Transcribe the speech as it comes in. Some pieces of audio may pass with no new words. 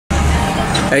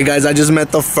Hey guys, I just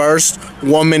met the first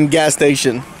woman gas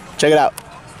station. Check it out.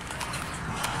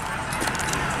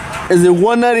 Is it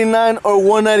 $1.99 or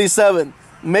 $1.97?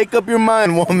 Make up your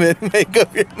mind, woman. Make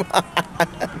up your mind.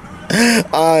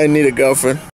 I need a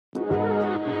girlfriend.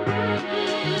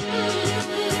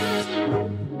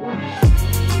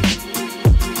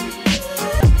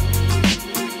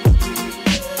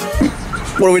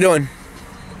 What are we doing?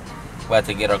 We have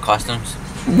to get our costumes.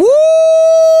 Woo!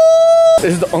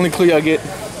 This is the only clue y'all get.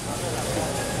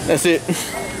 That's it.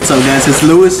 What's up, guys? It's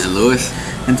Lewis. And Lewis.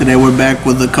 And today we're back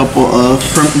with a couple of.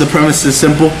 The premise is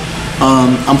simple.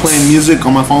 I'm playing music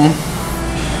on my phone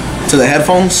to the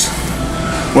headphones.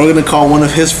 We're gonna call one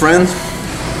of his friends.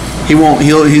 He won't.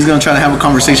 He's gonna try to have a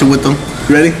conversation with them.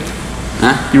 You ready?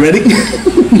 Huh? You ready?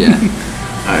 Yeah.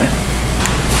 All right.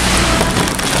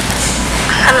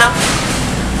 Hello.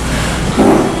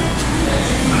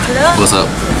 Hello? What's up?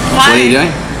 Why? What are you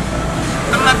doing?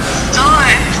 I'm at the store.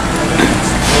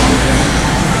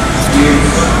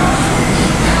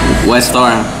 What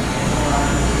store?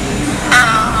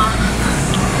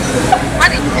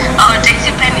 What? Oh,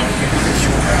 JCPenney.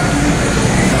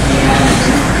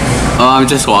 Oh, I'm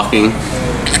just walking.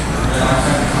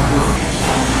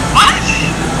 What?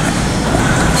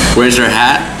 Where's your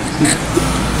hat?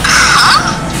 Huh?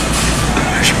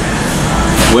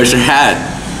 Where's your hat?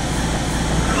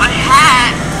 My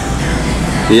hat?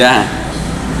 Yeah.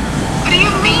 What do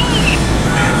you mean?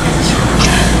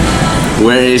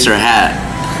 Where is your hat?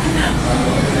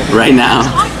 Right now.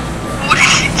 What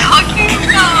are you talking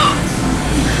about?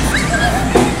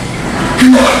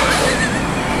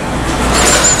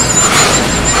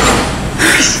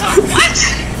 So what?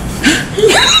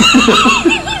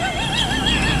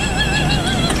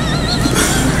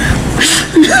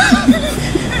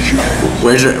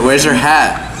 Where's your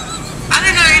hat? I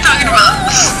don't know what you're talking about.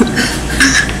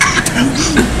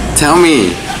 Tell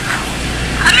me.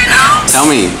 I don't know. Tell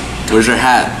me. Where's your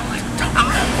hat?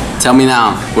 Tell me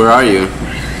now. Where are you?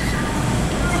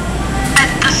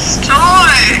 At the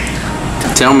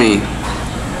store. Tell me.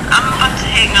 I'm about to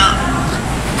hang up.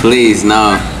 Please,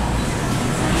 no.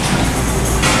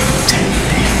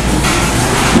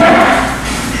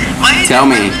 Why Tell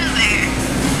me. there?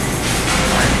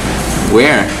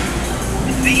 Where?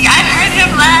 I heard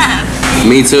him laugh.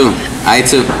 Me too. I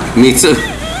too. Me too.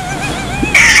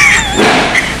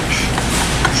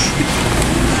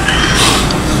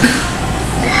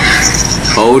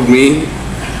 Hold me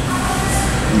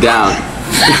down.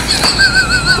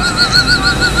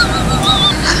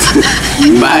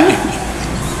 Bye.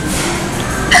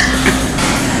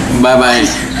 Bye-bye.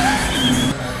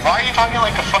 Why are you talking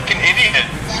like a fucking idiot?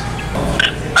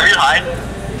 Are you high?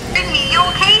 Sydney, you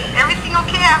okay? Everything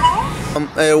okay at home?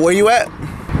 Where you at?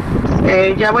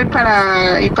 Ya voy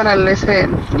para ir para el ese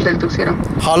del tuxero.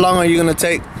 How long are you gonna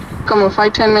take? Como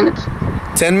 5-10 minutes.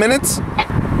 10 minutes?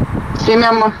 Sí, mi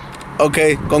amor.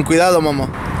 Okay, con cuidado, mama.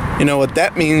 You know what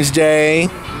that means, Jay?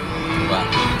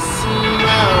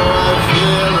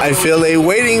 I feel a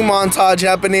waiting montage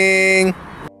happening.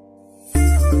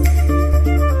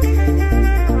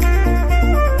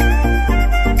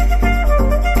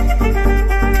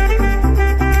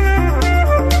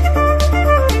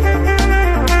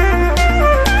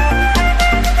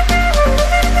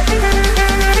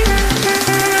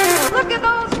 Look at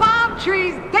those palm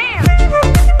trees, damn!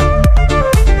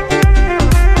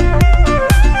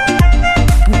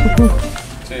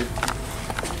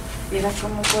 Mira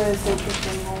cómo puede ser que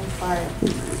tenga un fire.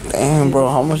 Damn, bro,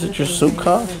 how much did your suit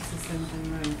cost?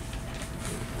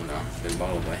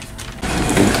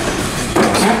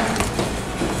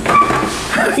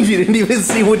 You didn't even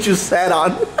see what you sat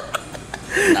on.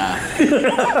 Nah. You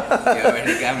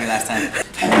already got me last time.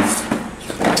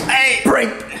 Hey, break.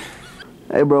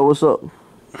 Hey, bro, what's up?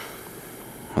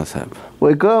 What's up?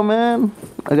 Wake up, man.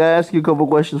 I gotta ask you a couple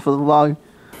questions for the vlog.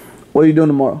 What are you doing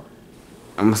tomorrow?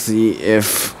 I'm gonna see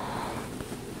if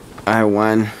I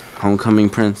won Homecoming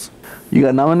Prince. You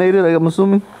got nominated, I'm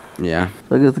assuming? Yeah.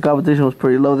 So I guess the competition was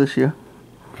pretty low this year.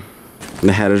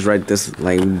 They had us write this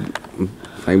like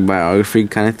biography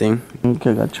kind of thing.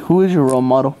 Okay, gotcha. Who is your role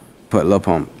model? Put Lil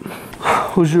Pump.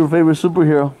 Who's your favorite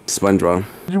superhero? SpongeBob.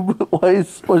 Why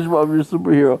is SpongeBob your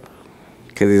superhero?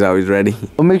 Because he's always ready.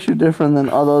 What makes you different than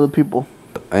all the other people?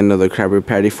 I know the Krabby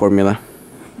Patty formula.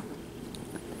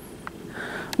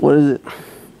 What is it?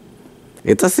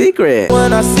 It's a secret.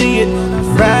 When I see it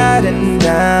riding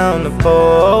down the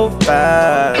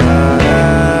 405,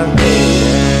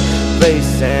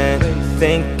 pacing,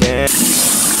 thinking.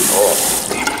 Oh,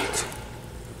 damn it.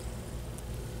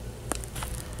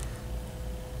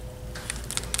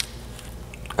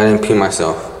 I didn't pee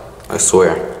myself. I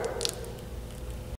swear.